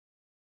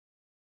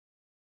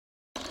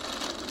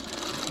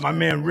My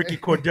man Ricky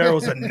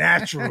Cordero's a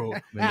natural.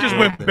 He just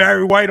went Man.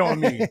 Barry White on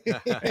me.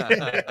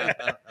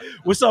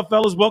 What's up,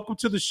 fellas? Welcome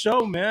to the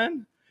show,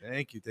 man.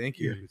 Thank you.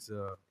 It's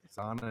an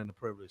honor and a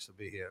privilege to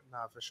be here.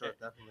 Nah, for sure,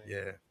 definitely.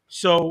 Yeah.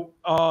 So,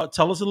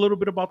 tell us a little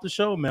bit about the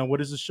show, man.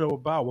 What is the show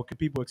about? What can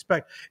people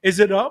expect? Is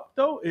it up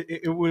though?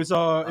 It was it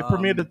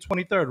premiered the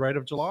 23rd, right,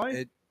 of July.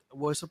 It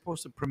was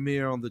supposed to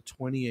premiere on the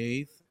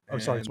 28th. Oh,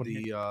 sorry, and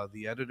 28th.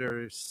 the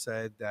editor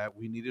said that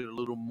we needed a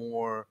little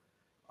more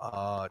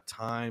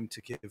time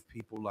to give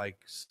people like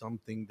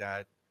something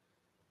that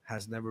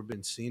has never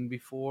been seen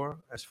before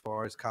as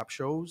far as cop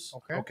shows.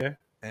 Okay.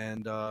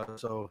 And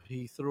so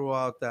he threw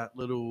out that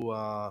little,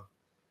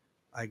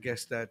 I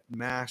guess that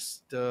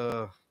masked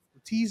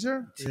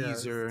Teaser.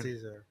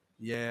 teaser.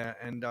 Yeah,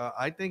 and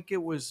I think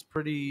it was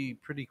pretty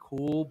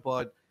cool.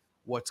 But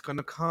what's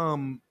gonna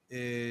come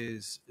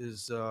is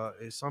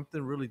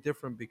something really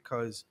different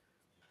because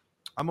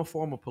I'm a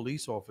former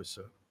police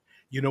officer.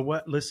 You know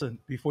what? Listen,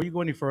 before you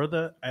go any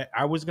further,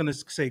 I was gonna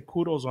say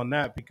kudos on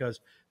that because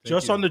Thank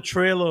just you. on the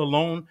trailer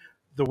alone,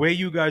 the way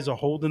you guys are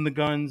holding the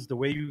guns, the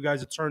way you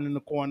guys are turning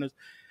the corners,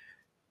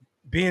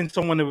 being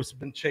someone that was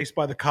been chased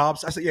by the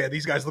cops, I said, yeah,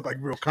 these guys look like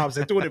real cops.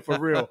 They're doing it for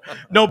real.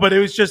 No, but it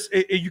was just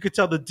you could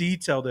tell the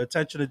detail, the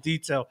attention to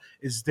detail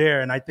is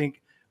there, and I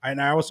think,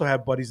 and I also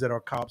have buddies that are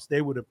cops.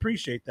 They would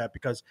appreciate that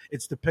because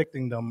it's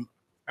depicting them,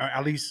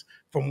 at least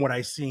from what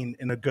I've seen,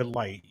 in a good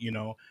light. You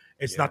know,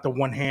 it's Yeah. not the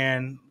one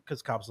hand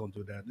because cops don't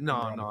do that. No,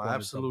 Around the no, corner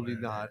absolutely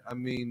somewhere. not. I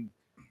mean,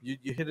 you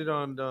hit it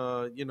on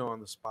the on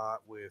the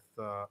spot with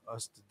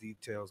us the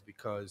details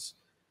because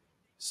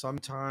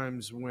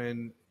sometimes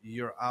when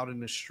you're out in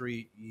the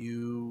street,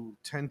 you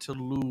tend to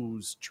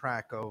lose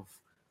track of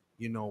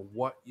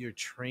what your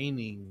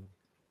training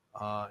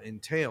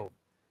entailed,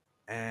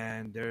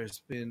 and there's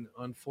been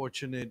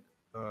unfortunate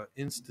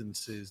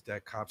instances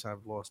that cops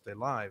have lost their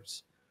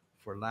lives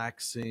for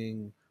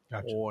laxing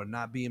Gotcha. or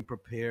not being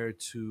prepared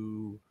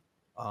to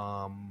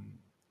um,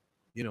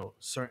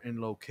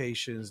 certain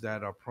locations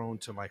that are prone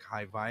to like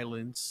high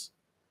violence.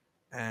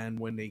 And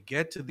when they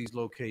get to these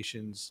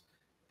locations,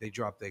 they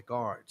drop their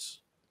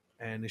guards.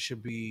 And it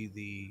should be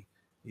the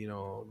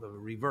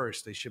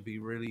reverse. They should be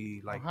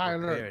really like high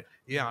alert. prepared.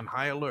 Yeah, on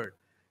high alert.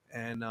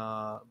 And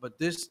but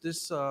this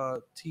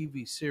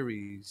TV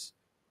series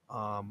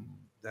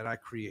that I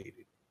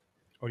created,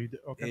 Oh, you did?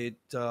 Okay.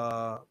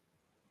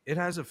 it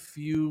has a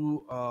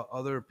few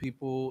other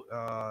people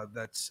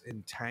that's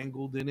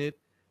entangled in it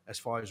as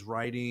far as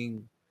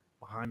writing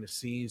behind the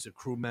scenes, the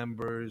crew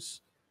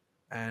members,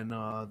 and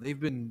they've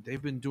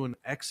been doing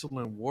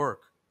excellent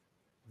work.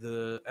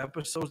 The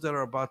episodes that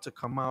are about to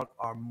come out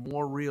are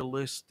more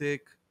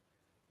realistic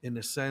in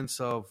the sense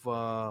of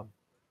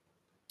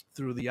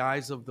through the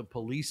eyes of the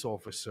police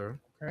officer.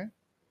 Okay.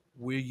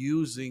 We're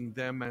using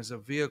them as a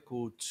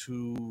vehicle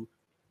to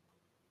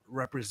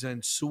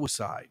represent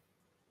suicide,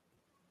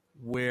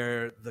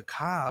 where the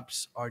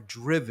cops are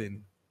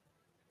driven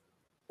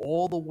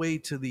all the way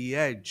to the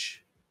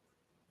edge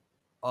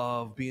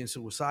of being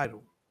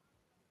suicidal.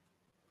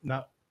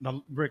 Now,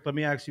 Rick, let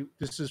me ask you.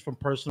 This is from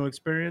personal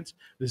experience.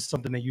 This is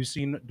something that you've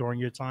seen during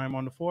your time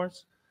on the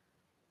force.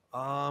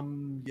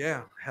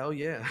 Yeah, hell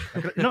yeah.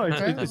 No,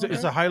 Okay,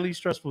 it's a highly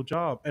stressful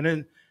job, and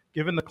then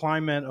given the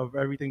climate of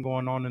everything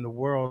going on in the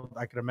world,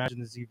 I can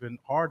imagine it's even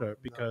harder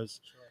because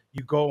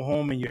you go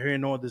home and you're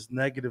hearing all this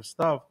negative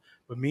stuff,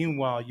 but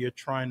meanwhile you're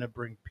trying to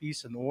bring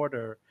peace and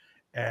order.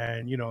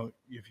 And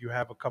if you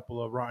have a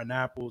couple of rotten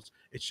apples,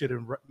 it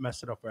shouldn't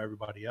mess it up for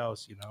everybody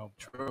else.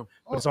 True.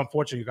 But it's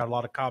unfortunate you got a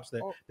lot of cops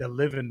that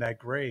live in that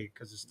grade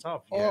because it's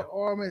tough.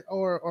 Or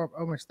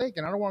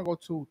mistaken. I don't want to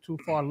go too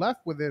far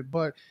left with it,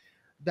 but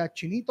that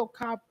Chinito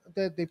cop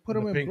that they put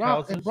The him in, pink in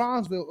houses?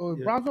 Bronzeville or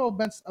Yeah.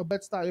 Bronzeville or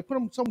Bed-Stuy. They put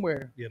him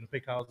somewhere. Yeah, the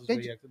big houses. They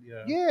where j- you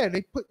actually, Yeah,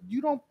 they put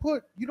you don't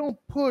put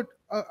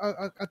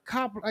a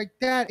cop like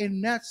that in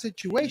that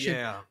situation.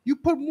 Yeah. You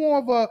put more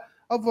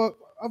of a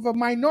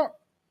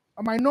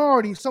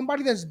minority,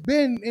 somebody that's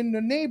been in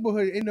the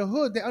neighborhood, in the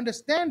hood, that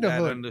understand the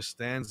That hood.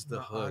 understands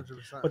the hood.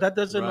 100%. but that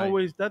doesn't Right.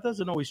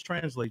 always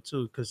translate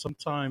too, because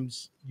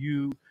sometimes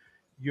you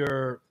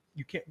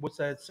can't. What's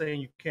that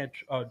saying? You can't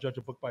judge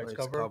a book by its Its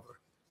cover. cover.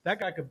 That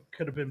guy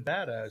could have been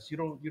badass. You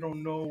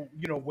don't know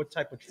what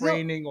type of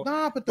training or.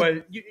 Nah, but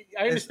I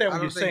understand I what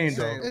don't you're think saying he's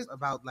though. It's-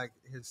 about like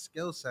his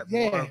skill set,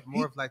 Yeah,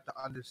 more of like the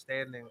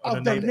understanding of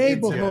the the ins and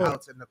neighborhood.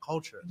 outs in the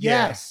culture.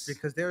 Yes.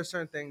 Because there are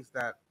certain things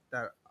that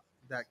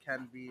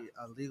can be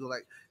illegal,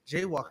 like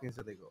jaywalking is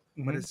illegal,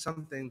 but Mhm. it's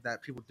something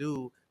that people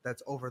do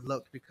that's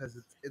overlooked because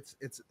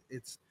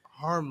it's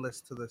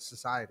harmless to the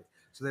society.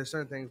 So there's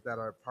certain things that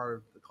are part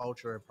of the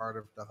culture and part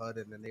of the hood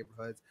and the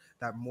neighborhoods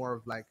that more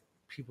of like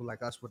people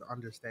like us would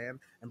understand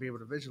and be able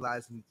to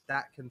visualize, and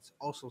that can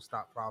also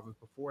stop problems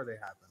before they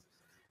happen.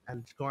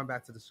 And going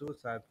back to the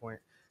suicide point,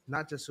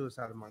 not just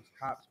suicide amongst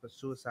cops, but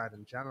suicide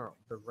in general.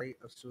 The rate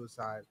of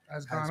suicide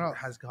Has gone up.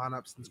 has gone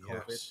up since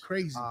Yes. COVID,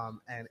 Crazy.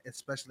 and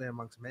especially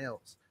amongst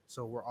males.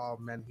 So we're all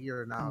men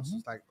here now. So Mhm.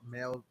 it's like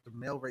the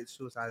male rate of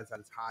suicide is at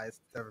its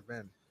highest it's ever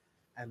been.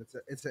 And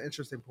it's an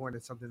interesting point.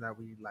 It's something that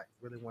we like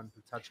really wanted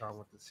to touch on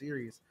with the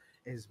series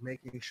is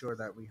making sure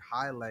that we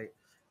highlight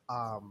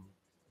um,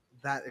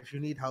 that if you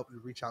need help, you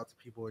reach out to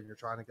people and you're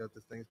trying to go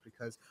through things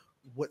because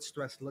what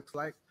stress looks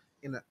like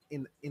in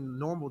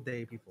normal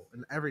day people,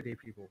 in everyday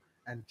people,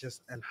 and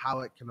how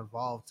it can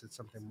evolve to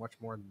something much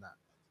more than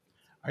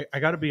that. I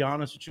got to be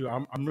honest with you.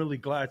 I'm really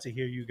glad to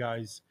hear you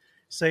guys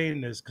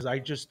saying this because I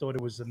just thought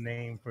it was a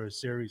name for a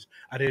series.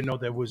 I didn't know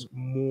there was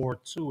more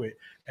to it,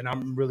 and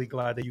I'm really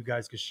glad that you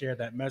guys could share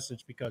that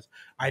message because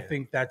I Yeah.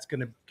 think that's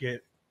gonna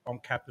get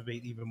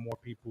captivate even more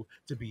people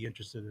to be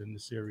interested in the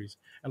series.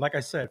 And like I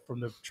said, from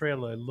the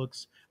trailer, it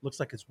looks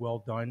like it's well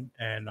done,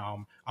 and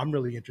I'm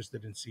really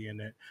interested in seeing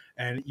it.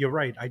 And you're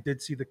right, I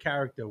did see the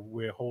character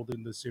we're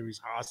holding the series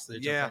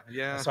hostage. Yeah,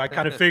 yeah. So I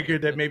kind of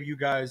figured that maybe you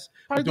guys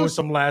were Probably doing just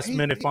some last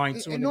minute fine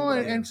tuning. no,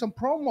 and some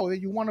promo that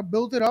you want to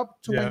build it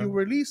up to when Yeah. you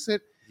release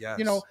it.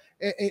 You know,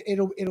 Yes.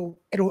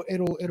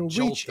 it'll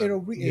Jolt reach.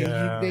 them. There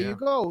Yeah. you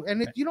go.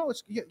 And you know,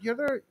 you're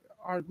there.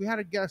 We had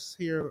a guest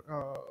here.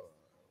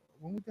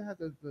 When we had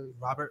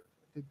Robert,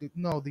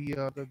 no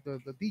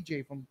the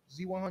DJ from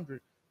Z100,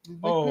 the big kid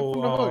Oh,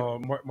 from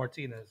the hood.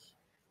 Martinez,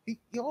 He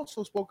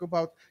also spoke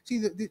about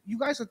you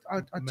guys are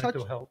touch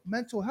mental health.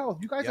 mental health.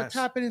 You guys are Yes.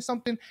 tapping in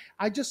something.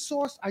 I just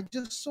saw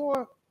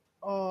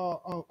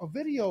a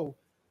video.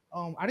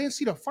 I didn't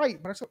see the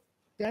fight, but I saw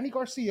Danny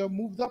Garcia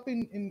moved up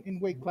in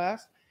weight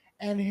class,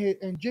 and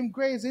Jim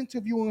Gray is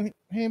interviewing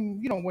him.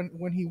 You know,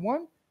 when he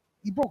won,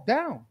 he broke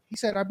down. He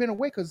said, "I've been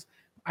away because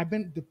I've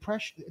been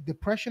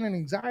depression and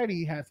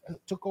anxiety have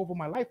took over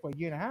my life for a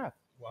year and a half."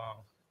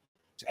 Wow.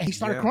 And he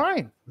started Yeah.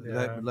 crying.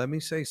 Yeah. Let me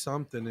say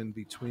something in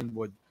between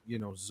what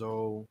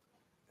Zoe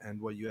and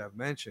what you have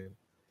mentioned.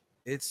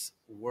 It's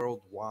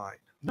worldwide.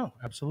 No,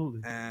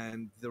 absolutely.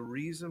 And the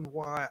reason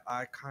why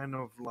I kind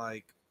of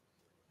like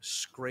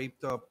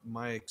scraped up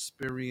my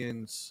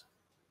experience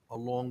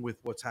along with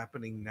what's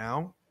happening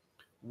now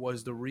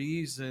was the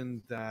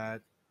reason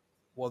that,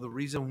 well, the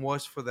reason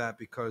was for that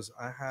because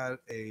I had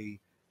a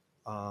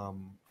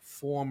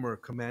former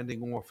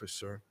commanding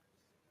officer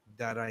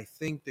that I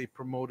think they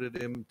promoted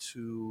him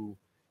to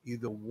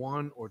either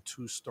 1 or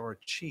 2 star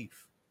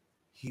chief.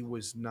 He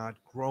was not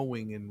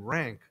growing in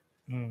rank.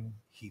 Mm.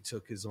 He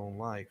took his own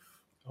life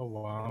Oh in a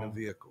wow.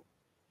 vehicle.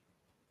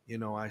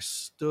 I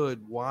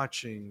stood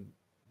watching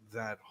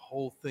that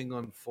whole thing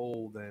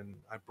unfold and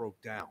I broke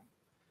down.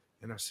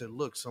 And I said,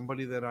 look,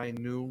 somebody that I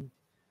knew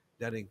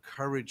that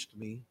encouraged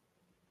me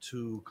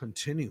to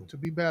continue. To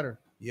be better.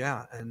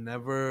 Yeah, and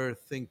never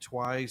think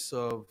twice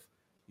of,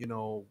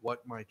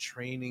 what my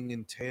training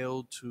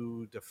entailed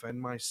to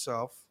defend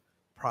myself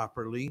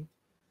properly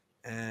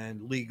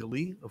and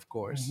legally, of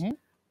course.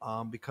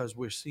 Hmm. Because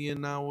we're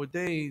seeing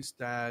nowadays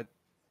that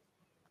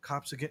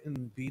cops are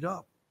getting beat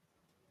up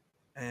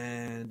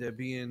and they're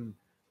being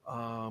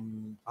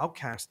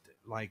outcasted,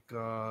 like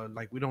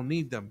we don't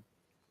need them.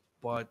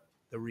 But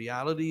the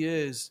reality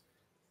is,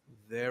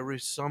 there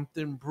is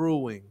something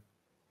brewing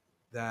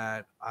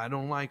that I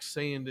don't like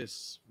saying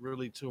this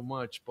really too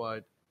much,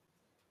 but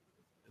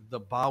the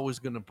bow is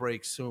going to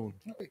break soon.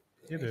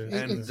 It is.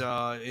 And It's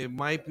it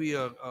might be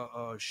a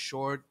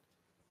short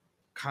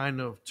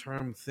kind of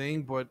term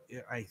thing, but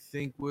I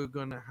think we're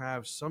going to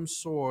have some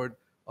sort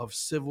of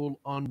civil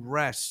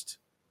unrest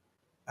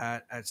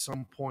at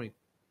some point.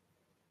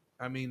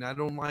 I mean, I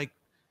don't like,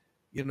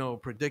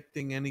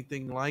 predicting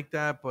anything like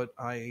that, but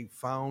I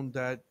found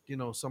that,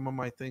 some of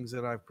my things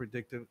that I've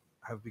predicted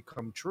have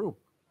become true.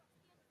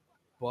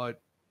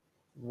 But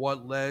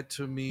what led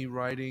to me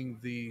writing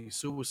the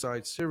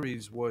Suicide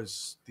series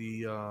was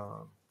the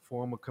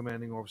former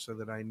commanding officer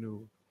that I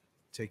knew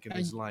taking and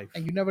his life.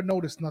 and you never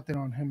notice nothing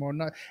on him or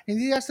not.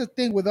 And that's the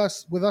thing with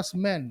us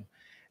men.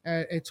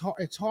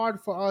 It's hard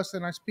for us,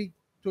 and I speak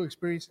to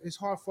experience. It's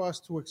hard for us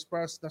to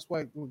express. That's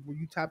why when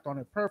you tapped on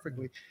it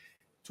perfectly,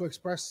 to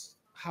express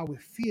how we're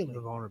feeling. the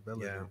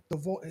vulnerability. Yeah.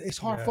 It's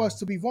hard Yeah. for us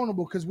to be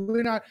vulnerable because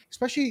we're not,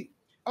 especially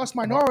us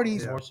More,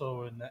 minorities, more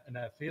so in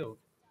that field.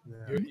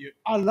 Yeah.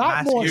 a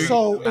lot more Masculine-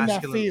 so in that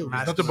masculine- field. It's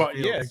not masculine about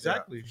fields,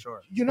 exactly. for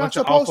sure. You're not Bunch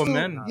of supposed alpha to.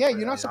 men. Yeah, Yeah,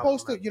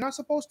 alpha men. you're not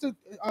supposed to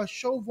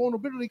show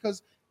vulnerability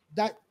because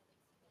that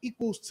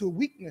equals to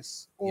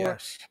weakness. Or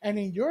Yes. and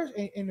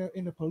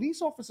in a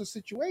police officer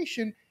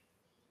situation,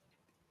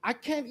 I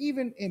can't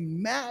even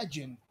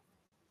imagine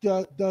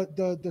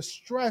the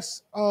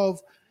stress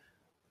of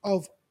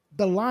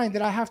the line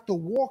that I have to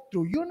walk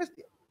through. You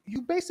understand?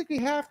 You basically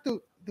have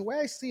to. The way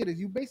I see it is,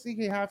 you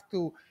basically have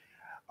to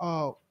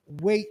uh,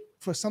 wait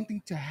for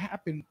something to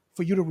happen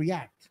for you to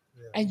react,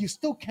 Yeah. and you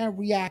still can't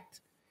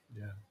react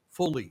Yeah.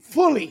 Fully.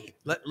 fully.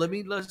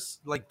 Let's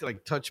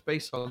touch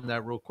base on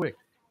that real quick.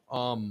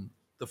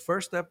 The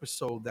first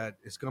episode that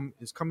is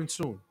coming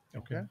soon.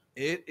 Okay.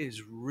 It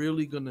is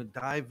really gonna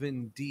dive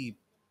in deep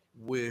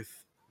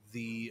with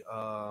the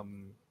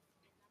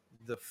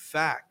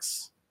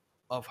facts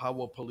of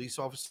how a police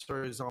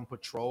officer is on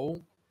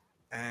patrol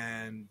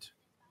and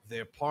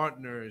their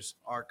partners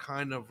are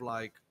kind of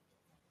like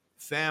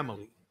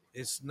family.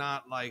 It's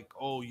not like,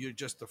 oh, you're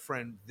just a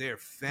friend. They're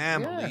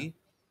family.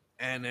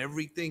 and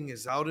everything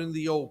is out in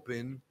the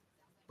open,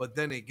 but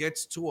then it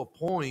gets to a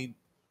point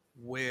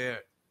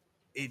where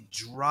it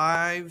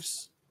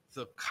drives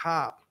the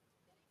cop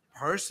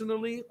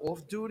personally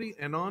off duty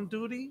and on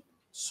duty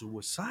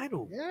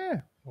suicidal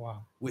Yeah.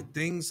 Wow. with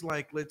things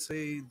like, let's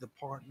say, the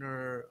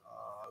partner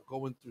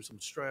going through some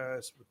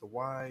stress with the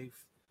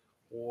wife,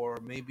 or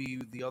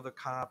maybe the other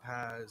cop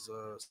has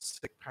a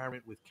sick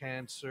parent with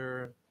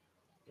cancer,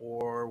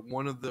 or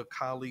one of the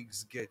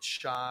colleagues gets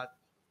shot,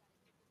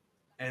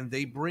 and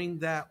they bring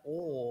that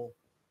all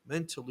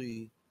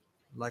mentally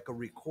like a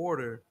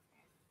recorder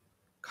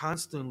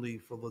constantly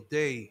for the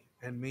day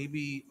and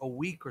maybe a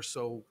week or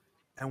so.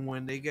 And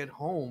when they get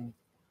home,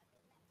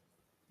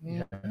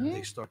 Yeah.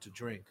 they start to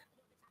drink.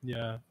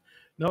 Yeah.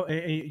 No,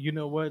 and you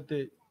know what?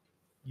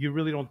 You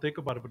really don't think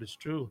about it, but it's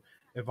true.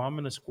 If I'm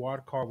in a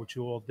squad car with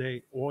you all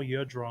day, all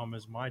your drama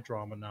is my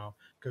drama now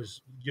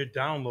because you're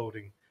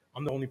downloading.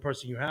 I'm the only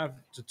person you have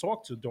to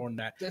talk to during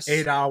that This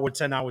 8 hour,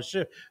 10 hour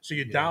shift. So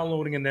you're Yeah.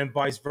 downloading, and then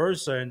vice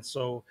versa, and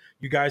so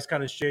you guys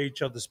kind of share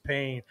each other's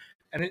pain.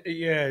 And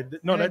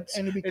no, that's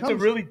and it's a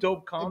really dope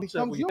it concept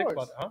becomes when you think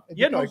about yours. it, huh? It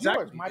Yeah, no, becomes yours.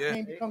 exactly, My Yeah.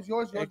 pain becomes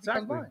yours. Yours becomes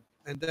exactly. mine.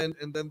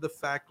 And then the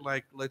fact,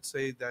 like, let's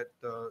say that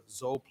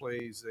Zoe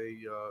plays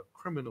a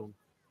criminal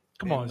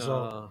Come on, in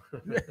Zoe.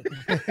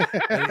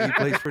 and he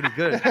plays pretty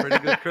good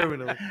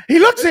criminal. He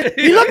looks it.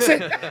 He looks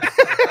it.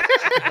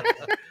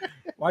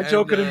 Why And,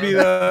 Joe couldn't be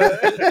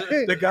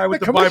the guy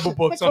with the Bible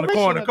books on the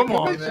corner? Come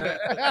on, commissioner.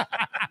 man.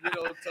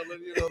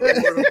 Telling the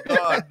word of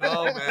God.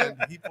 No, man,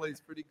 he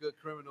plays pretty good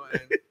criminal,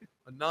 and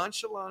a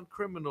nonchalant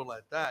criminal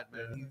at that,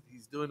 man. Yeah.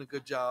 He's doing a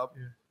good job,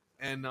 Yeah.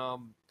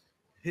 and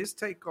his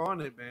take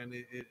on it, man,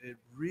 it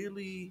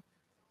really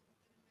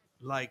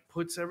like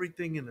puts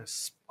everything in a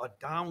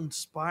down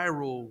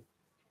spiral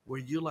where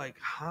you're like,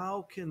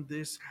 how can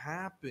this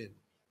happen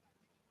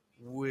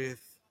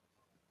with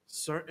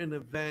certain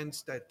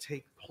events that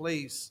take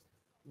place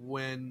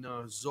when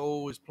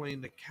Zoe is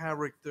playing the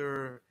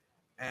character,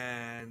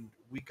 and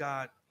we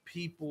got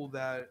people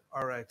that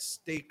are at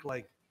stake.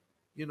 Like,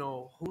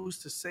 who's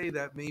to say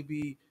that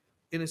maybe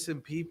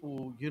innocent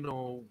people,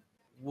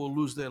 will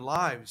lose their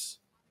lives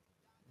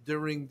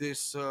during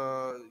this,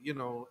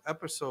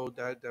 episode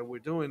that we're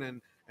doing,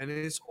 and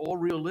it's all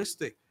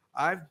realistic.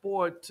 I've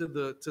brought to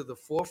the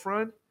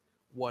forefront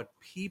what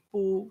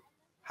people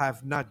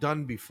have not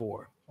done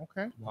before,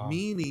 Okay. Wow.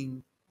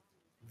 meaning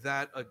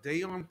that a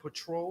day on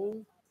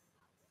patrol,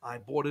 I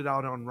bought it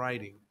out on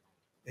writing.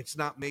 It's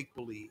not make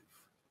believe.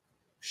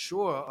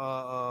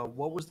 Sure.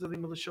 What was the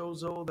name of the show,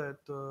 Zoe,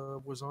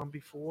 that was on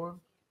before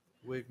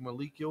with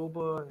Malik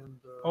Yoba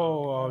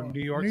and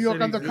New York New York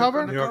City.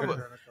 Undercover? New York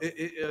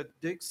Undercover.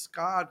 Dick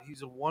Scott,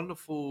 he's a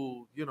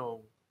wonderful,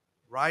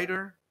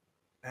 writer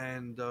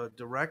and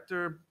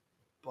director,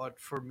 but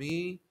for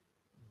me,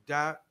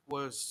 that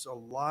was a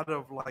lot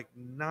of like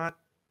not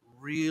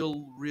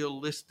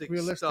realistic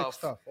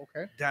stuff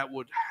Okay. that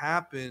would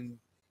happen,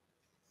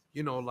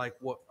 like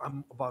what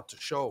I'm about to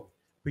show.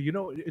 But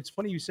it's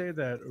funny you say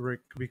that,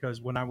 Rick,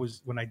 because when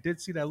I did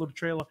see that little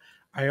trailer,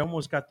 I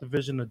almost got the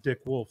vision of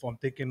Dick Wolf. I'm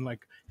thinking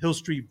like Hill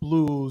Street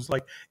Blues,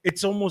 like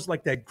it's almost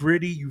like that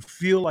gritty. You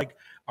feel like,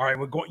 all right,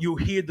 we're going. You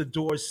hear the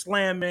doors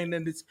slamming,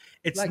 and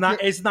Like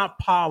it's not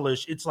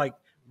polished. It's like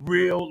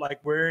real, like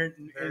we're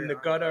in the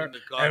gutter, In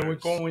the and we're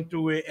gutters, going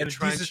through it, the and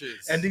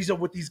trenches. these are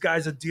what these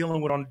guys are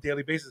dealing with on a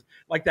daily basis.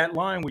 Like that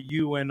line with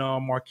you and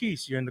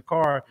Marquise, you're in the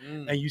car,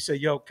 Mm. and you say,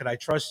 "Yo, can I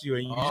trust you?"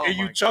 And you, Oh and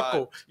you my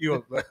chuckle. God.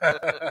 You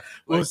go,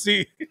 we'll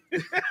see.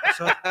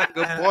 So,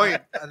 Good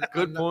point. Good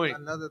Good point.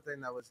 Another thing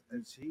that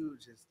is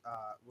huge is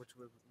which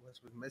was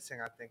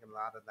missing, I think, in a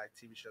lot of like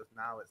TV shows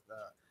now is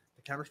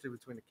the chemistry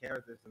between the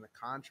characters and the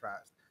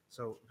contrast.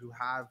 So you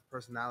have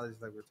personalities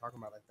like we're talking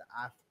about, like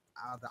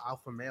the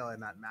alpha male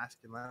and that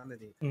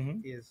masculinity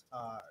Mhm. is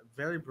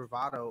very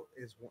bravado.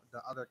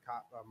 The other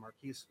cop,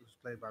 Marquise, who's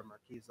played by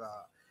Marquise,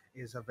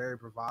 is a very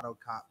bravado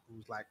cop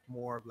who's like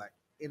more of like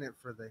in it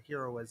for the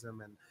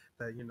heroism and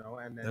and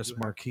then That's you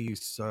have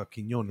Marquise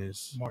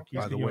Quinones, Marquise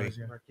by the way. Quinones,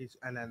 yeah. Marquise,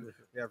 and then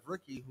we have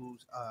Ricky,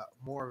 who's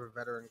more of a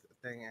veteran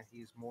thing, and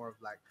he's more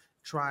of like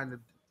trying to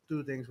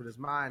do things with his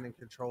mind and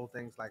control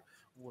things, like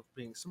with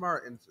being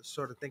smart and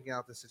sort of thinking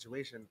out the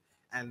situation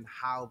and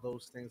how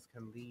those things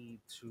can lead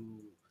to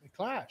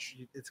Clash.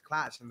 it's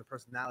clash and the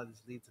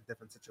personalities lead to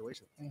different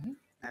situations, Mhm.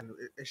 and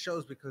it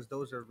shows because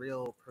those are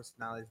real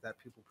personalities that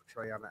people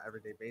portray on an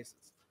everyday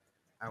basis.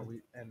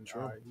 And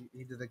True.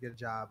 he did a good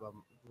job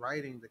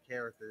writing the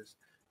characters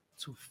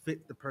to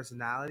fit the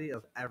personality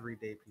of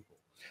everyday people.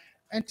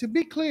 And to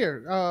be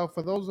clear,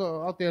 for those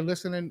out there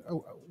listening,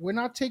 we're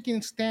not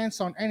taking stance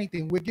on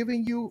anything. We're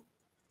giving you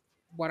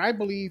what I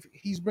believe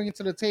he's bringing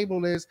to the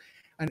table is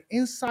an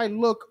inside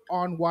look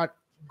on what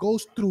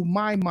goes through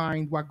my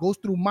mind, what goes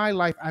through my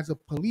life as a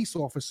police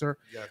officer.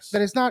 Yes.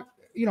 That it's not,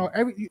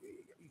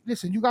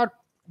 listen, you got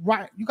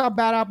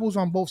bad apples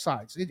on both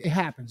sides. It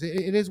happens.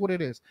 It is what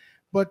it is.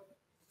 But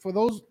for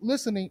those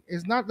listening,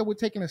 it's not that we're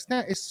taking a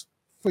stand. It's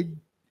for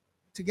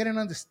to get an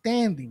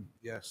understanding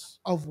Yes.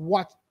 of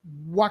what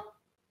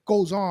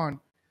goes on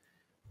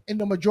in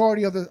the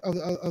majority of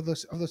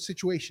the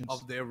situations.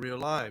 of their real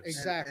lives.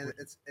 Exactly. And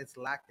it's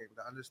lacking.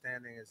 The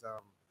understanding is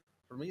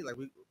for me, like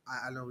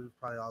I know we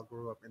probably all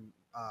grew up in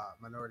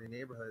minority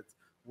neighborhoods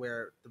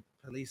where the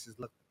police is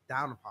looked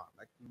down upon.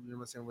 Like, you know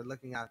what I'm saying, we're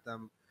looking at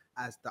them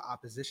as the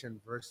opposition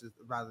versus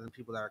rather than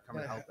people that are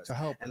coming to help us. To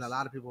help And us. a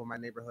lot of people in my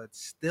neighborhood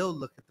still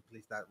look at the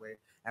police that way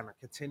and are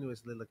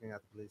continuously looking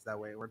at the police that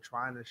way. And we're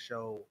trying to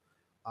show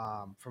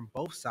from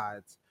both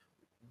sides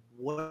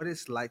what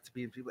it's like to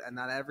be in people, and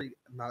not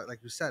like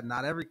you said,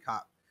 not every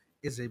cop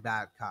is a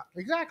bad cop.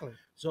 Exactly.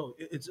 So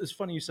it's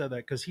funny you said that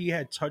because he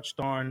had touched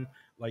on,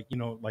 like,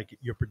 like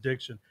your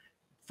prediction.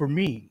 For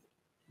me,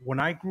 when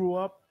I grew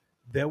up,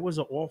 there was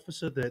an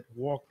officer that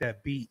walked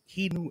that beat.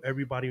 He knew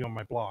everybody on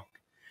my block.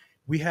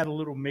 We had a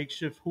little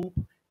makeshift hoop,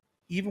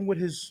 even with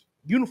his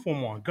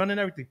uniform on, gun and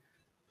everything.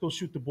 He'll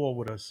shoot the ball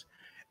with us.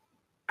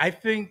 I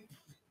think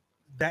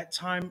that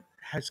time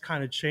has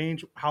kind of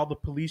changed how the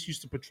police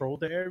used to patrol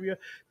the area.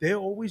 There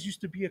always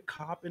used to be a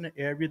cop in the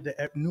area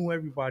that knew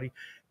everybody,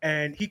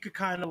 and he could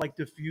kind of like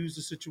diffuse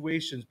the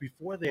situations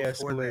before they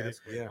Before they escalated.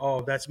 escalate. Yeah.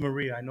 Oh, that's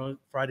Maria. I know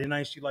Friday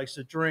night she likes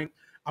to drink.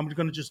 I'm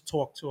gonna just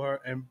talk to her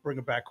and bring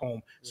her back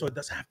home, so it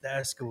doesn't have to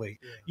escalate.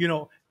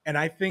 Yeah. And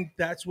I think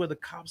that's where the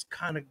cops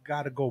kind of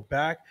got to go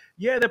back.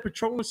 Yeah, they're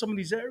patrolling some of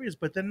these areas,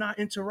 but they're not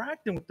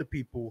interacting with the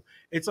people.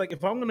 It's like,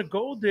 if I'm going to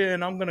go there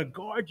and I'm going to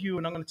guard you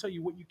and I'm going to tell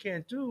you what you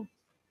can't do,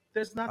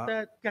 there's not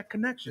I, that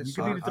connection. You There's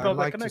can so need I, to much. I'd develop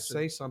that like to connection.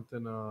 say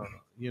something,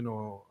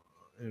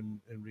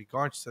 in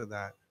regards to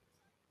that.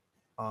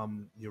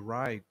 You're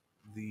right.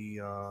 The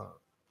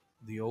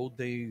old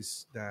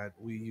days that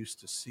we used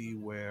to see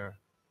where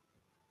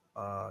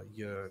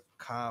your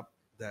cop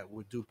that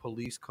would do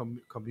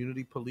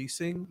community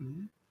policing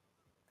Mhm.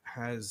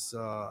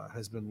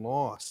 has been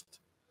lost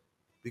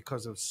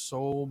because of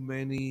so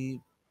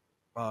many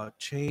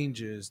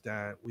changes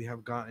that we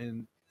have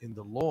gotten in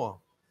the law.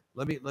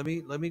 Let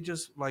me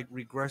just like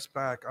regress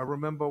back. I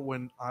remember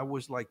when I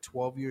was like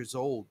 12 years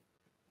old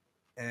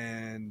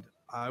and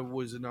I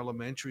was in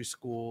elementary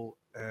school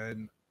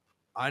and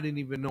I didn't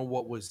even know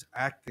what was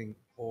acting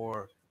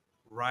or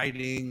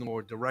writing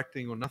or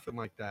directing or nothing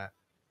like that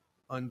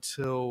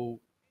until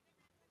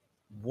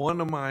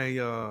one of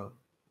my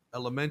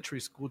elementary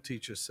school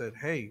teachers said,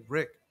 "Hey,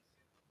 Rick,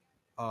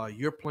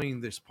 you're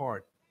playing this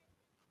part."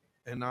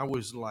 And I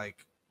was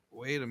like,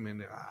 "Wait a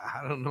minute,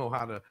 I don't know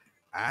how to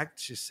act."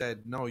 She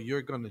said, "No,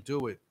 you're going to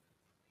do it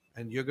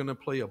and you're going to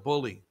play a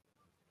bully."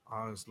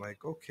 I was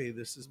like, "Okay,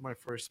 this is my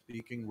first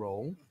speaking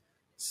role."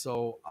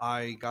 So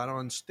I got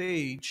on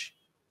stage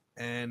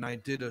and I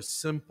did a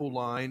simple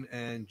line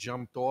and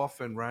jumped off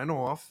and ran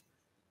off.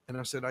 And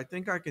I said, "I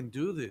think I can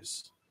do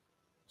this."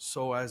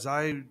 So as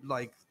I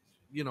like,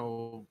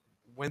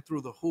 went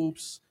through the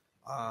hoops,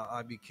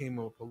 I became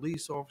a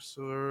police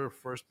officer.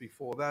 First,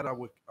 before that, I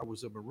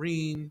was a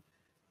Marine,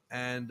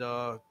 and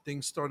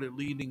things started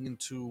leading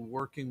into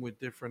working with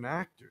different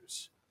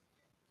actors.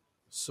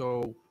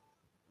 So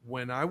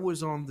when I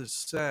was on the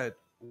set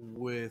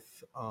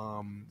with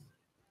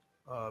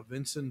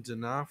Vincent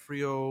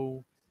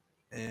D'Onofrio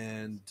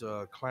and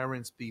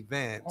Clarence B. Oh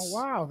Vance,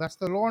 wow, that's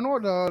the Law and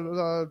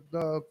Order.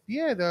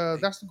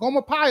 That's the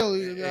Goma Pile.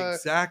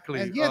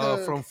 exactly, And yeah,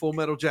 the from Full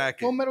Metal Jacket.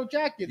 Full Metal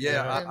Jacket.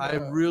 Yeah, And I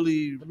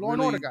really, the Law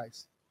and Order really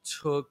guys.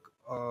 took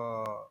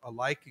a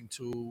liking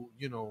to,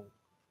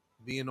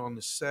 being on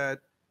the set.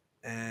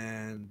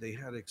 And they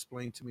had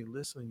explained to me,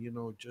 listen,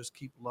 just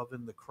keep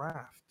loving the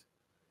craft,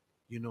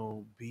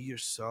 be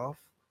yourself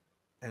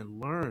and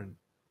learn.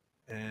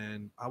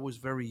 And I was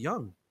very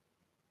young.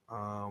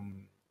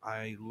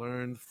 I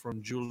learned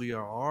from Julia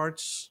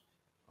Arts,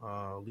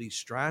 Lee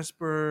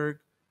Strasberg,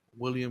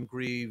 William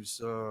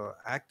Greaves'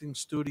 acting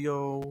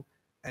studio,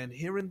 and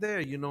here and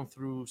there,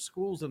 through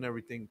schools and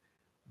everything.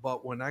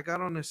 But when I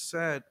got on a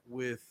set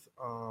with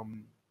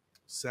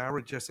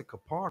Sarah Jessica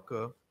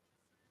Parker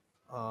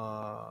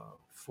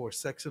for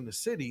Sex in the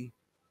City,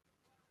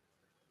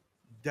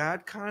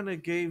 that kind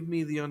of gave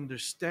me the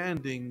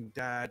understanding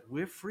that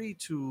we're free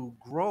to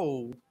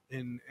grow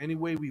in any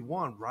way we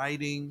want,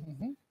 writing,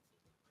 Hmm.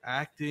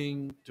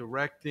 acting,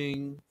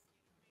 directing,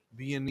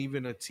 being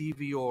even a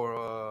TV or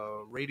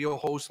a radio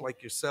host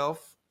like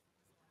yourself.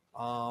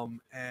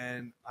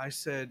 And I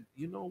said,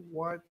 you know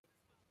what?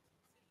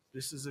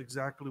 This is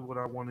exactly what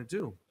I want to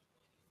do.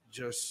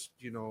 Just,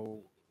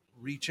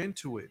 reach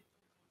into it.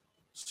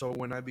 So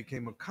when I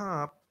became a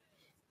cop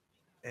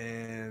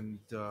and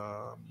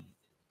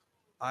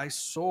I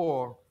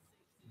saw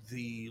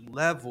the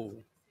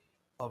level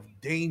of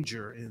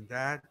danger in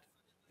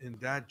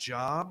that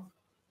job,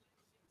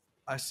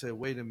 I said,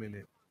 wait a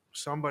minute,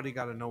 somebody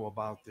got to know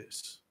about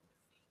this.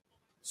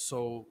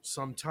 So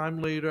sometime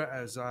later,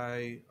 as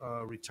I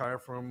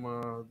retired from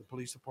the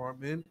police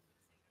department,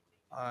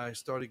 I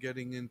started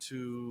getting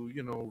into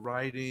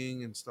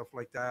writing and stuff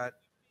like that,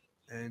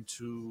 and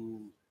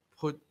to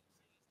put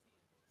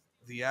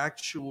the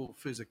actual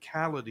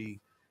physicality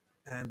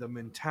and the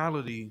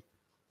mentality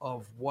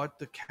of what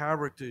the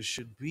characters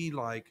should be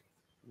like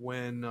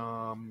when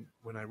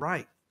I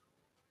write.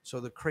 So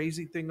the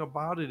crazy thing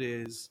about it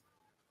is,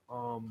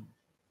 um,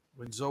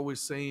 when Zoe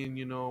is saying,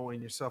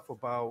 and yourself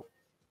about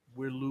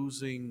we're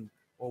losing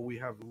or we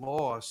have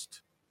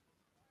lost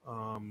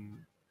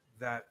um,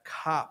 that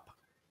cop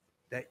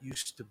that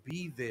used to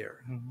be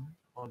there Mhm.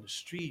 on the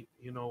street,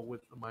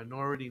 with the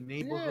minority Yeah,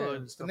 neighborhood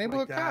and the stuff like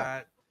neighborhood cop.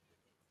 that,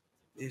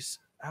 is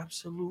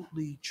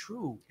absolutely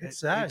true. It's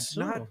sad It's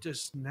too. not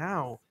just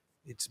now,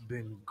 it's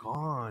been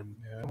gone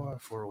Yeah.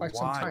 for a Quite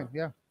some time. while.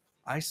 Yeah.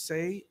 I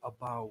say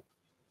about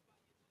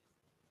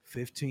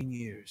 15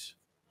 years,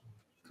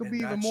 Could and be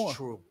even that's more.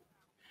 true.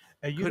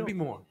 And Could be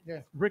more,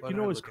 Yeah. Rick, but I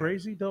what's look at it.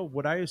 crazy though?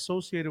 What I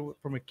associated with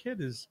from a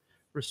kid is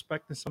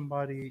respecting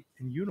somebody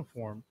in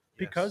uniform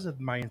because Yes. of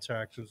my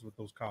interactions with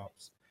those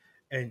cops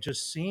and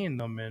just seeing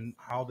them and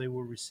how they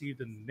were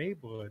received in the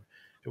neighborhood.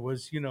 It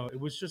was, it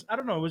was just, I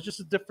don't know, it was just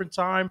a different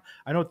time.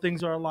 I know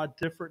things are a lot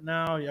different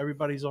now.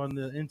 Everybody's on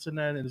the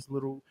internet and it's a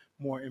little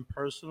more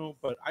impersonal,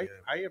 but Yeah.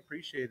 I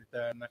appreciated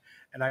that.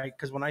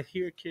 Because when I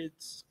hear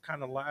kids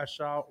kind of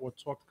lash out or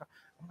talk,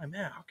 I'm like,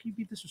 man, how can you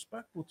be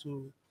disrespectful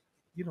to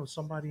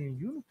somebody in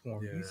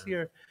uniform? He's Yeah.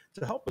 here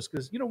to help us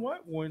because you know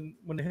what, when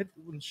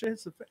shit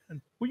hits the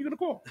fan, who are you gonna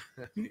call?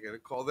 You gotta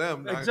call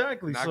them,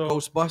 Exactly. not So Not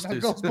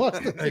Ghostbusters.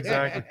 Ghostbusters.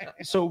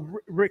 exactly. So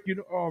Rick,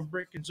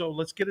 Rick, and so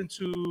let's get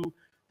into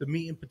the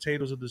meat and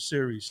potatoes of the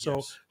series. So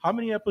Yes. how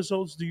many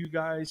episodes do you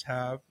guys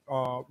have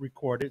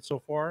recorded so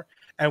far,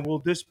 and will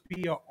this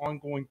be an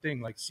ongoing thing,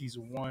 like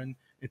season one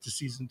into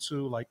season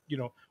two? Like,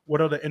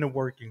 what are the inner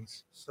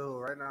workings? So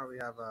right now we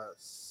have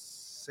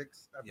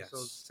 6 episodes.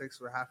 Yes.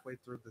 Six. We're halfway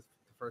through the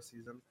first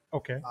season.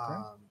 Okay.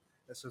 Okay.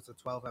 So it's a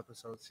 12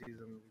 episode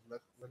season.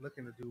 We're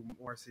looking to do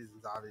more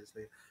seasons,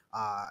 obviously.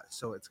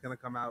 So it's gonna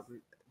come out.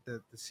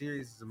 The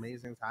series is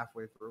amazing. It's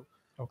halfway through.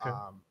 Okay.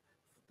 Um,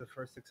 the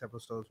first 6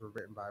 episodes were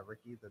written by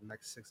Ricky. The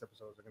next 6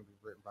 episodes are gonna be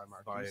written by by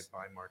Marquise.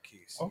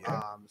 Marquise. Okay.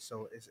 Yeah.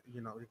 So it's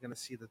you're gonna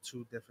see the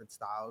two different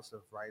styles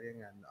of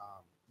writing, and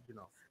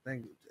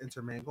then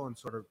intermingle and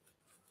sort of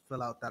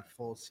fill out that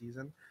full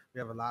season. We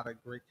have a lot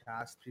of great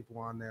cast people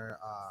on there,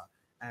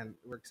 and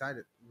we're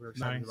excited. We're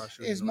excited Nice. about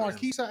shooting. Is with him.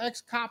 Marquise an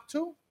ex cop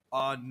too?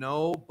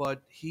 No,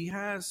 but he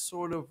has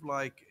sort of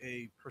like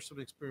a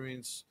personal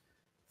experience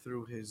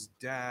through his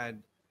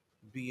dad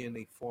being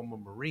a former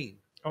Marine.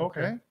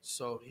 Okay.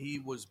 So he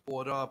was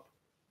brought up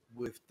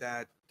with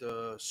that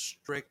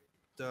strict,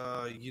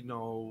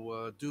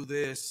 do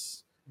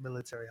this.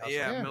 military hustle? Yeah,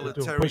 Yeah. We're doing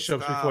military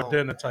push-ups before style.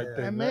 dinner type Yeah.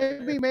 thing. And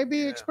Right? maybe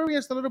Yeah.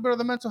 experienced a little bit of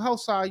the mental health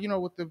side,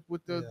 with the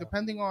Yeah.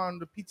 depending on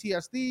the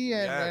PTSD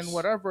and Yes.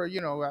 whatever,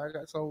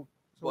 so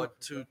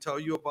But to tell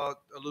you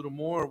about a little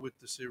more with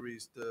the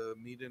series, the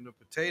meat and the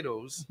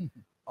potatoes,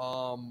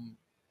 um,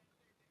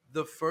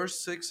 the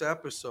first 6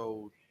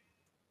 episodes,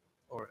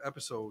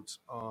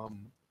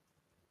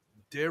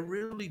 they're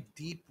really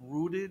deep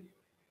rooted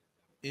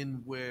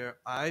in where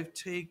I've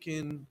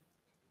taken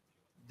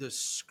the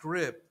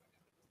script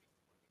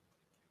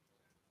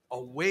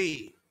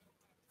away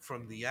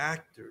from the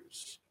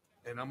actors.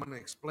 And I'm going to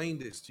explain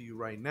this to you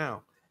right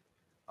now.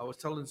 I was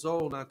telling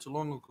Zoe not too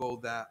long ago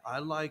that I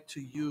like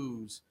to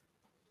use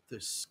the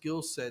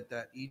skill set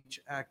that each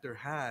actor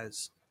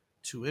has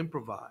to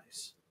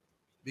improvise,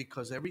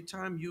 because every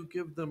time you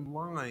give them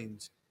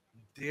lines,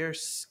 they're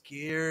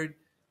scared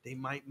they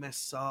might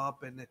mess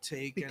up and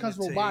because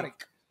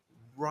robotic.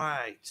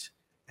 right.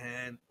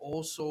 And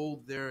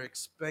also they're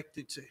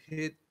expected to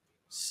hit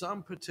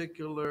some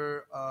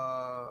particular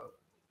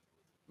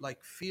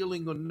like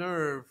feeling or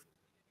nerve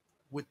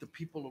with the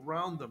people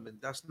around them, and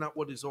that's not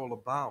what it's all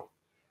about.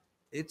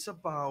 It's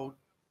about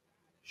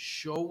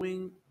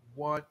showing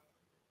what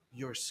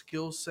your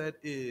skill set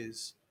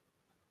is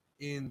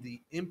in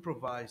the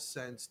improvised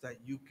sense that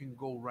you can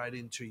go right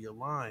into your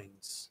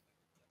lines.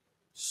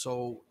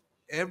 So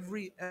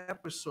every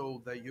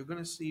episode that you're going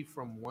to see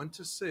from 1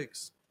 to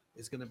 6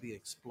 is going to be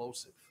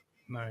explosive,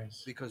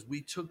 Nice. because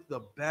we took the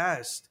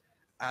best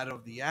out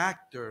of the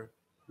actor,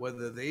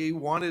 whether they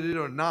wanted it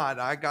or not.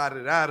 I got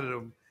it out of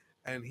them,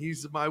 and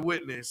he's my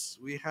witness.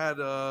 We had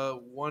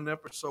one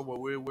episode where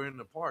we were in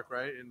the park,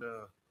 right, in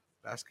the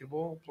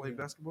basketball, playing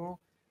basketball.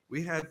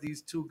 We had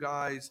these two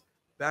guys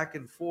back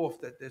and forth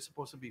that they're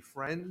supposed to be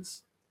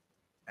friends,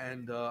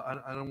 and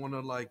I don't want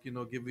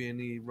to give you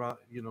any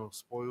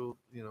spoil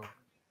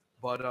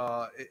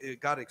but it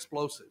got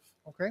explosive.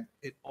 Okay.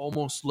 It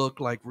almost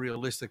looked like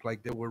realistic,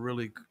 like they were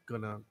really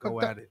gonna go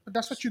But, at it. but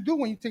that's what you do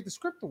when you take the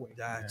script away.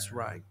 That's Yeah.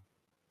 right.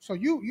 So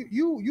you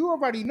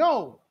already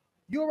know.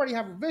 You already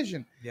have a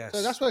vision. Yes.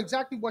 So that's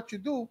exactly what you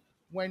do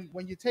when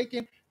you take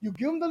in. You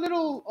give them the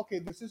little. Okay,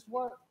 this is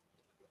what.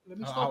 Let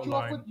me start you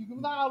off Outline. with. You give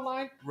them the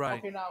outline. Right.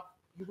 Okay, now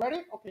you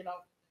ready? Okay, now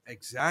do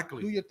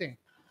Exactly. your thing.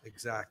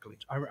 Exactly.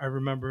 I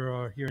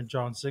remember hearing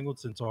John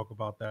Singleton talk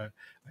about that.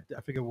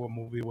 I forget what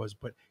movie it was,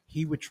 but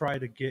he would try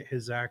to get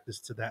his actors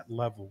to that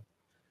level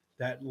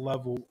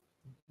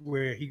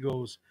where he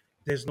goes,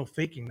 "There's no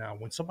faking now.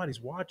 When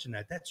somebody's watching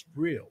that, that's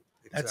real.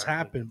 That's Exactly.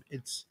 happened.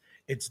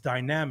 It's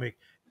dynamic,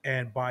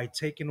 and by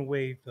taking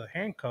away the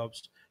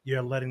handcuffs,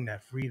 you're letting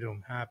that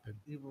freedom happen."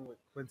 Even with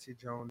Quincy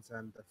Jones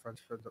and the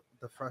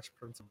Fresh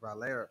Prince of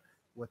Bel Air,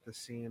 with the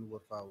scene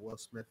with Will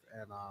Smith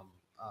and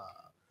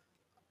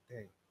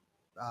thing.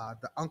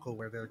 The uncle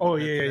where they're Oh,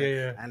 they're yeah, today.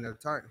 yeah. And they're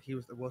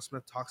Will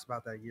Smith talks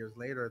about that years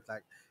later. It's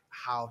like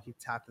how he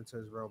tapped into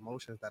his real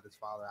emotions, that his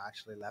father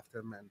actually left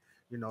him, and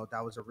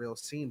that was a real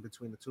scene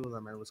between the two of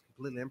them, and it was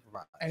completely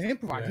improvised. And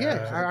improvise,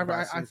 Yeah.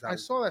 I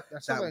saw that. I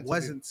saw that That interview.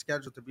 wasn't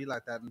scheduled to be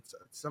like that. And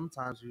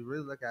sometimes you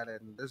really look at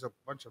it, and there's a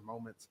bunch of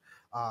moments.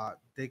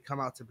 They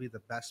come out to be the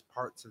best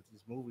parts of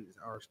these movies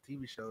or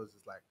TV shows.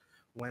 Is like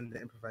when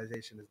the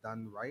improvisation is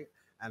done right,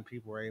 and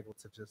people are able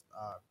to just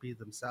be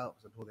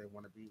themselves and who they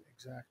want to be,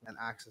 Exactly. and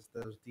access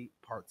those deep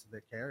parts of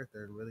their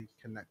character and really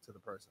connect to the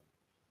person.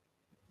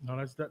 No,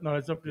 that's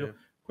definitely. Yeah.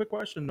 Quick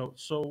question though.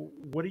 So,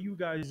 what do you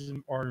guys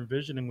are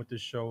envisioning with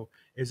this show?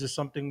 Is this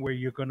something where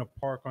you're gonna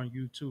park on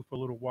YouTube for a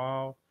little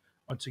while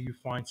until you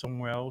find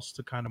somewhere else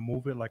to kind of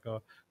move it, like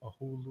a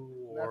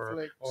Hulu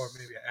Netflix. or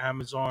maybe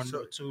Amazon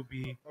So- or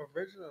Tubi?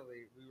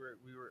 Originally, we were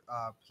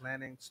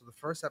planning. So the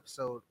first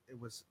episode,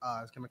 it's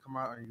going to come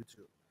out on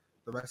YouTube.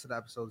 The rest of the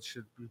episodes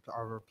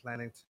we're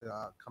planning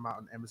to come out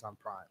on Amazon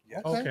Prime.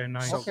 Yes. Okay,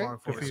 nice. So Okay. going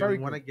Good forward, for so you. we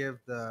want to give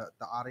the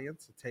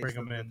audience a taste Bring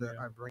 'em of in,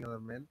 yeah. bring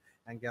them in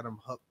and get them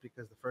hooked,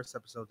 because the first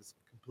episode is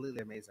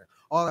completely amazing.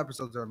 All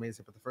episodes are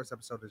amazing, but the first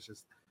episode is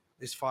just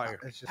It's fire.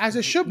 it's just As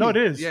it should be. No, it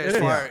is. Yeah, It it's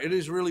is. fire. It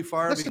is really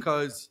fire Listen-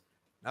 because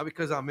not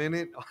because I'm in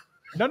it.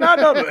 No.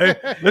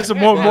 Hey, listen,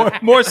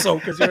 more so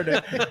because you're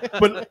there.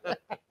 But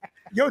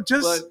yo,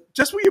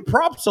 just with your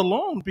props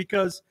alone,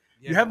 because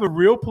you have a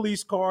real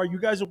police car. You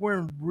guys are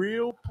wearing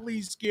real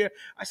police gear.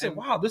 I said, And-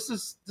 wow, this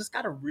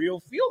got a real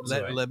feel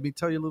to it. let me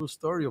tell you a little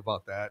story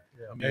about that.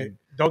 I mean, Hey,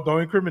 don't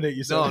incriminate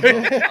yourself. No.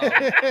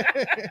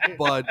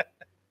 But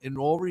in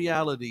all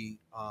reality,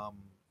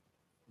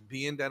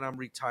 being that I'm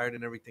retired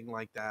and everything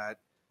like that,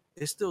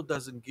 it still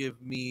doesn't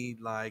give me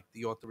like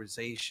the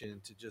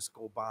authorization to just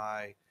go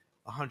buy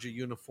 100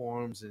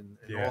 uniforms and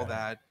Yeah. all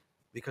that,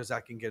 because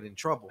I can get in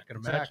trouble. I can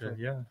imagine.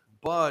 Exactly. Yeah.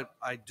 But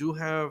I do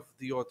have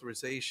the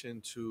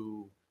authorization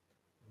to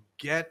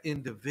get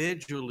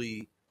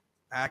individually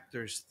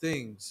actors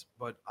things,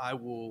 but I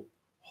will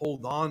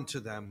hold on to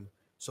them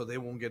so they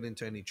won't get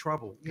into any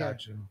trouble. Yeah.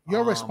 Gotcha.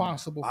 You're Um,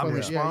 responsible I'm for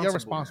it. Yeah, you're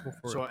responsible. responsible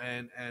for So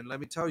it. and let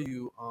me tell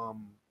you,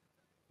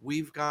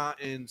 we've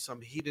gotten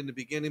some heat in the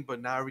beginning, but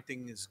now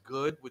everything is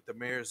good with the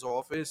mayor's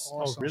office.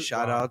 Awesome. Oh, really?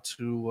 Shout Wow. out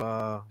to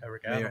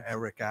Eric Mayor Adams.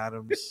 Eric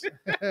Adams.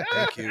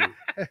 Thank you.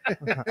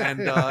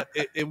 And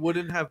it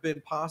wouldn't have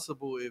been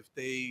possible if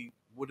they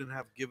wouldn't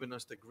have given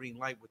us the green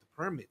light with the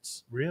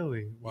permits.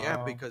 Really? Wow.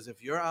 Yeah, because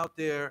if you're out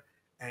there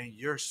and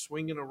you're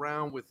swinging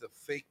around with a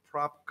fake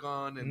prop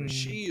gun and a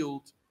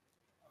shield,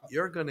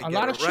 you're gonna A get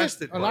lot of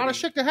arrested. shit. A lot of buddy.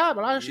 shit can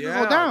happen. A lot of shit Yeah,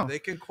 can go down. they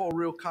can call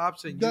real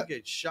cops and The- you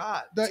get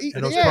shot. and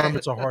those yeah.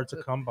 permits are hard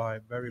to come by.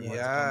 Very hard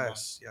to come by.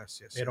 Yes.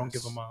 They don't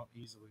give them out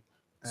easily.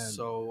 And-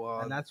 So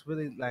and that's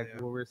really like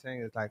yeah. what we're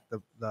saying is like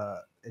the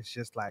it's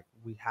just like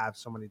we have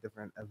so many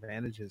different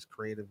advantages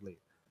creatively.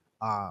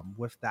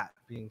 With that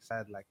being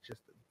said, like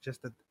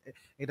just the,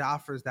 it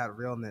offers that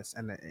realness,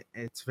 and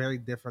it's very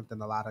different than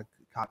a lot of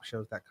cop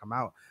shows that come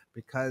out,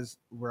 because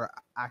we're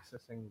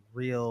accessing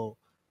real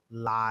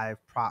live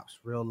props,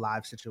 real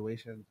live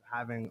situations,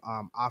 having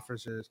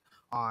officers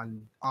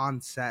on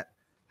set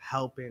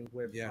helping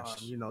with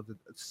Yes.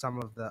 some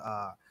of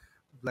the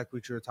like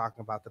what you were talking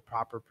about, the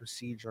proper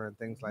procedure and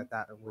things like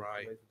that, and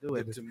right, ways to do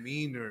the it.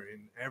 demeanor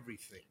and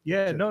everything.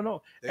 Yeah, Just-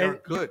 no. They And are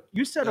good.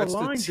 You said That's a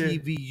line the there.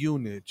 TV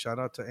unit. Shout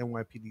out to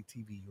NYPD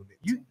TV unit.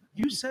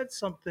 You said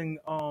something.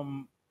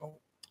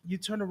 You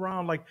turn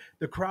around like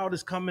the crowd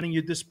is coming and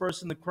you're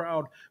dispersing the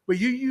crowd, but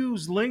you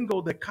use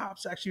lingo that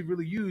cops actually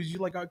really use. You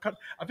like I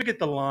forget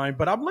the line,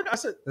 but I'm looking. I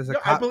said, There's a "Yo,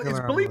 cop it's killer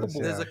on the believable.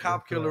 list, There's a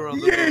cop killer on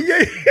the Yeah,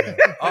 loose.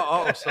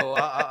 yeah. So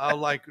I'll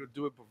like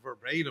do it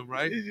verbatim,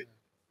 right?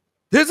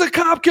 There's a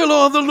cop killer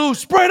on the loose.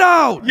 Spread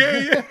out.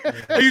 Yeah.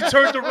 And you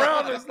turned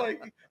around and it's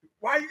like,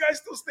 why are you guys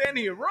still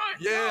standing here? Run.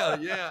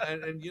 Yeah.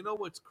 And you know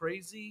what's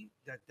crazy?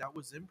 That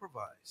was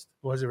improvised.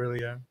 Was it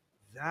really? Yeah.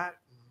 That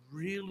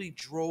really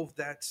drove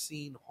that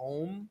scene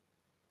home.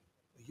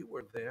 You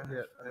were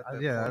there. at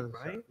that point,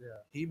 right? Yeah.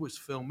 He was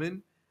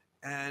filming,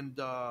 and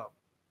I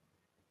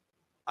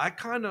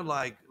kind of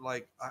like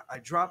I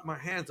dropped my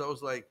hands. I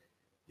was like,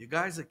 you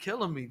guys are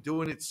killing me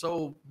doing it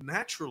so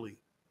naturally.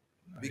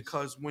 Nice.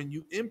 Because when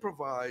you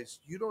improvise,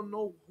 you don't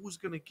know who's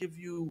going to give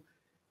you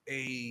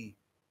a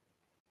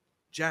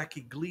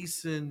Jackie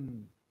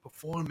Gleason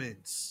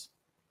performance,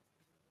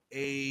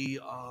 a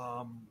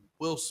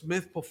Will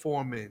Smith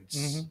performance,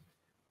 Mhm.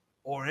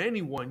 or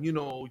anyone, you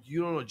don't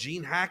know,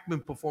 Gene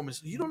Hackman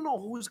performance. You don't know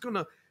who's going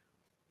to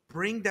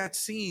bring that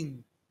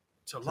scene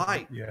to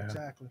light. Yeah.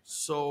 Exactly.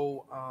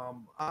 So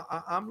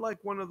I'm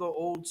like one of the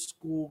old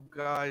school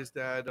guys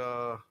that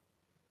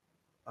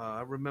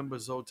I remember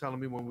Zoe telling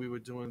me when we were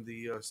doing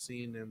the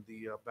scene in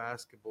the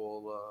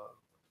basketball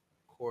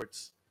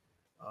courts.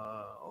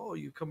 Oh,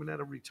 you coming out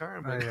of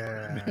retirement?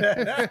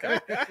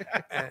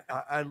 And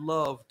I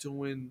love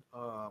doing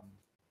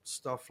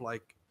stuff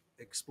like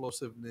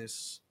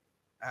explosiveness,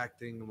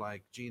 acting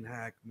like Gene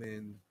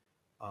Hackman,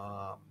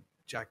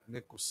 Jack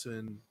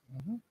Nicholson,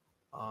 Mhm.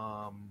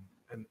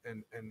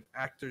 and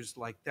actors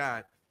like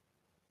that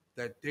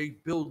that they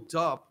build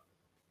up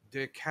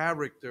their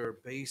character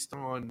based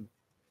on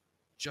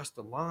just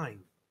a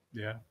line.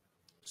 Yeah.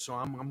 So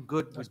I'm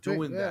good That's with big.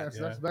 doing Yeah,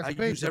 that. that's I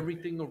big. use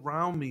everything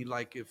around me.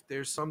 Like if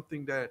there's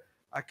something that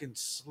I can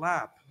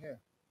slap, Yeah.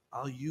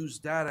 I'll use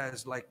that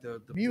as like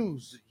the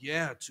Muse.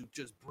 to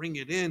just bring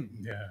it in.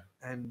 Yeah.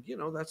 And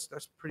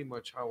that's pretty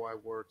much how I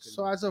work. And,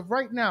 So as of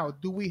right now,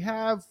 do we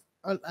have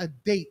a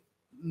date?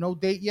 No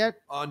date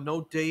yet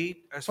no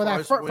date as for far that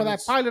as for when that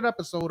it's- pilot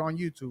episode on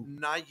YouTube.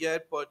 Not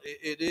yet, but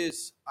it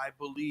is, I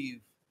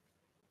believe,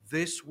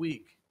 this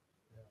week.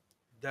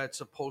 That's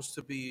supposed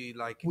to be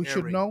like We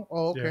should airing. know.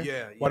 Oh, okay.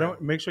 Yeah, Why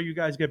don't make sure you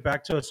guys get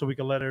back to us so we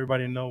can let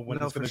everybody know when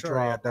No, it's for going to sure.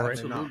 Yeah, drop. all right?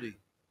 definitely.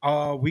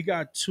 absolutely. We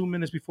got 2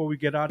 minutes before we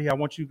get out of here. I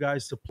want you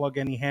guys to plug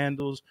any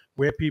handles,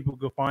 where people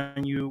can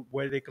find you,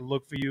 where they can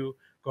look for you.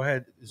 Go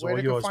ahead. It's Where all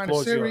they yours. can find a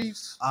Floor is yours.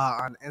 series.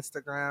 On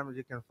Instagram,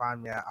 you can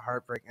find me at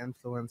Heartbreak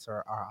Influence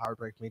or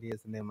Heartbreak Media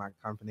is the name of my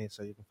company,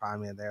 so you can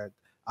find me there.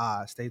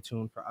 Stay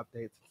tuned for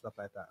updates and stuff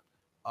like that.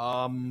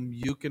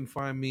 You can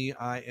find me.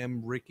 I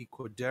am Ricky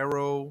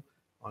Cordero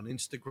on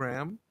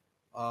Instagram.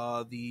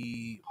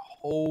 The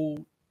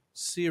whole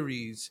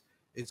series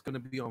is going to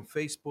be on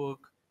Facebook,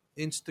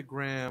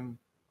 Instagram,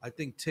 I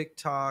think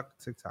TikTok,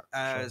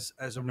 as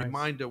a Nice.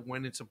 reminder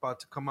when it's about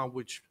to come out,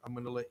 which I'm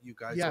going to let you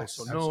guys Yes,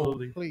 also know.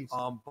 Absolutely. Please.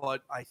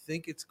 But I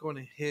think it's going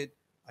to hit.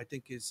 I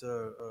think it's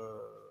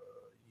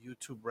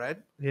YouTube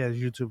Red Yeah,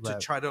 YouTube to Live.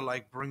 try to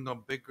like bring a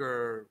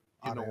bigger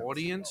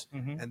audience.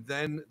 Mhm. And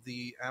then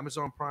the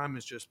Amazon Prime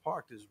is just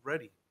parked, is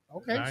ready.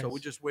 Okay. Nice. So we're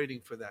just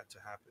waiting for that to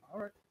happen. All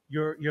right.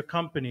 Your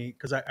company,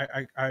 because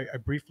I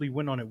briefly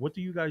went on it. What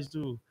do you guys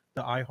do?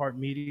 The iHeart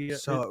Media.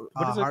 So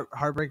what is it?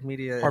 Heartbreak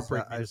Media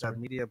Heartbreak Media, is a sorry.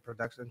 media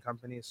production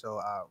company.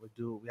 So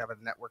we have a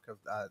network of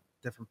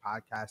different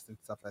podcasts and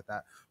stuff like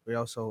that. We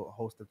also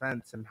host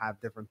events and have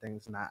different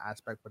things in that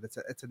aspect. But it's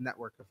a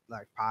network of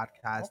like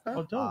podcasts Okay.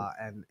 Oh, dope.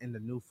 and in the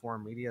new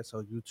form media.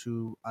 So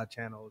YouTube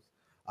channels,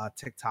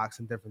 TikToks,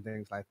 and different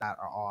things like that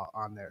are all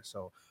on there.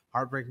 So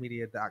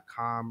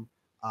heartbreakmedia.com.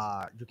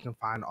 You can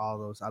find all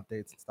those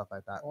updates and stuff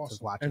like that. Awesome.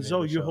 To watch And any of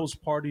Zoe, the you shows.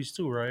 host parties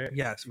too, right?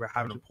 Yes, we're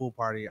having a pool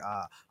party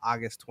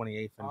August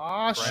 28th.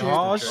 Oh shit.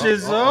 Oh, shit,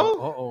 Zoe.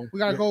 Uh-oh. We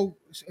gotta go.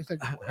 It's like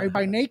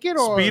everybody naked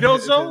or Speedos,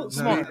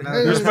 Zoe? No, no,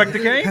 you respect the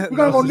game? We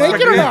gonna go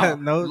naked or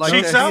not? No, Like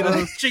Cheeks no out?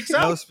 Speedos, Cheeks no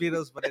out?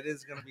 speedos, but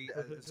it's gonna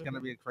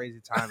be a crazy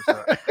time.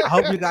 So I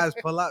hope you guys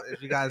pull up.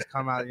 If you guys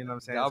come out, you know what I'm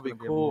saying. That'll It's be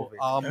gonna cool.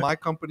 a movie. My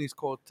company's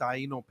called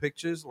Taino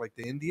Pictures, like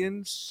the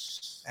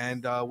Indians.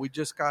 And we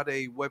just got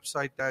a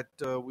website that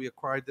we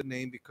acquired the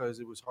name because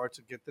it was hard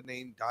to get the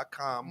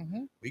name.com.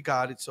 Mhm. We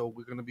got it. So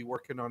we're going to be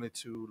working on it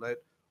to let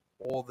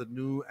all the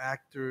new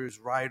actors,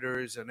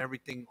 writers, and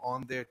everything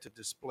on there to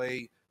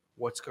display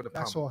what's going to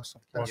come. That's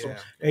awesome. That's Awesome.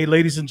 awesome. Hey,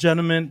 ladies and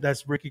gentlemen,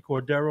 that's Ricky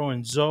Cordero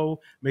and Zoe.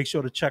 Make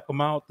sure to check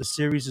them out. The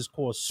series is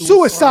called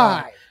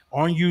Suicide.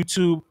 on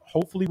YouTube.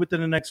 Hopefully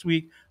within the next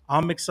week.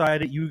 I'm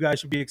excited. You guys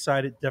should be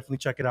excited. Definitely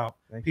check it out.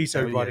 Thank Peace, you.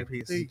 everybody.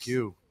 Peace. Thank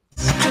you.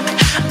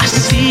 I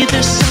see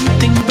there's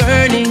something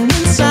burning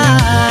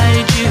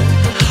inside you.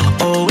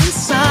 Oh,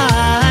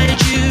 inside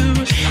you.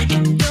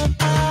 In your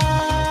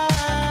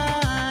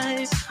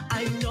eyes.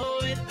 I know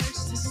it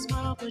hurts to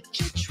smile, but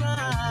you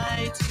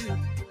try to.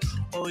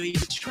 Oh, you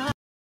try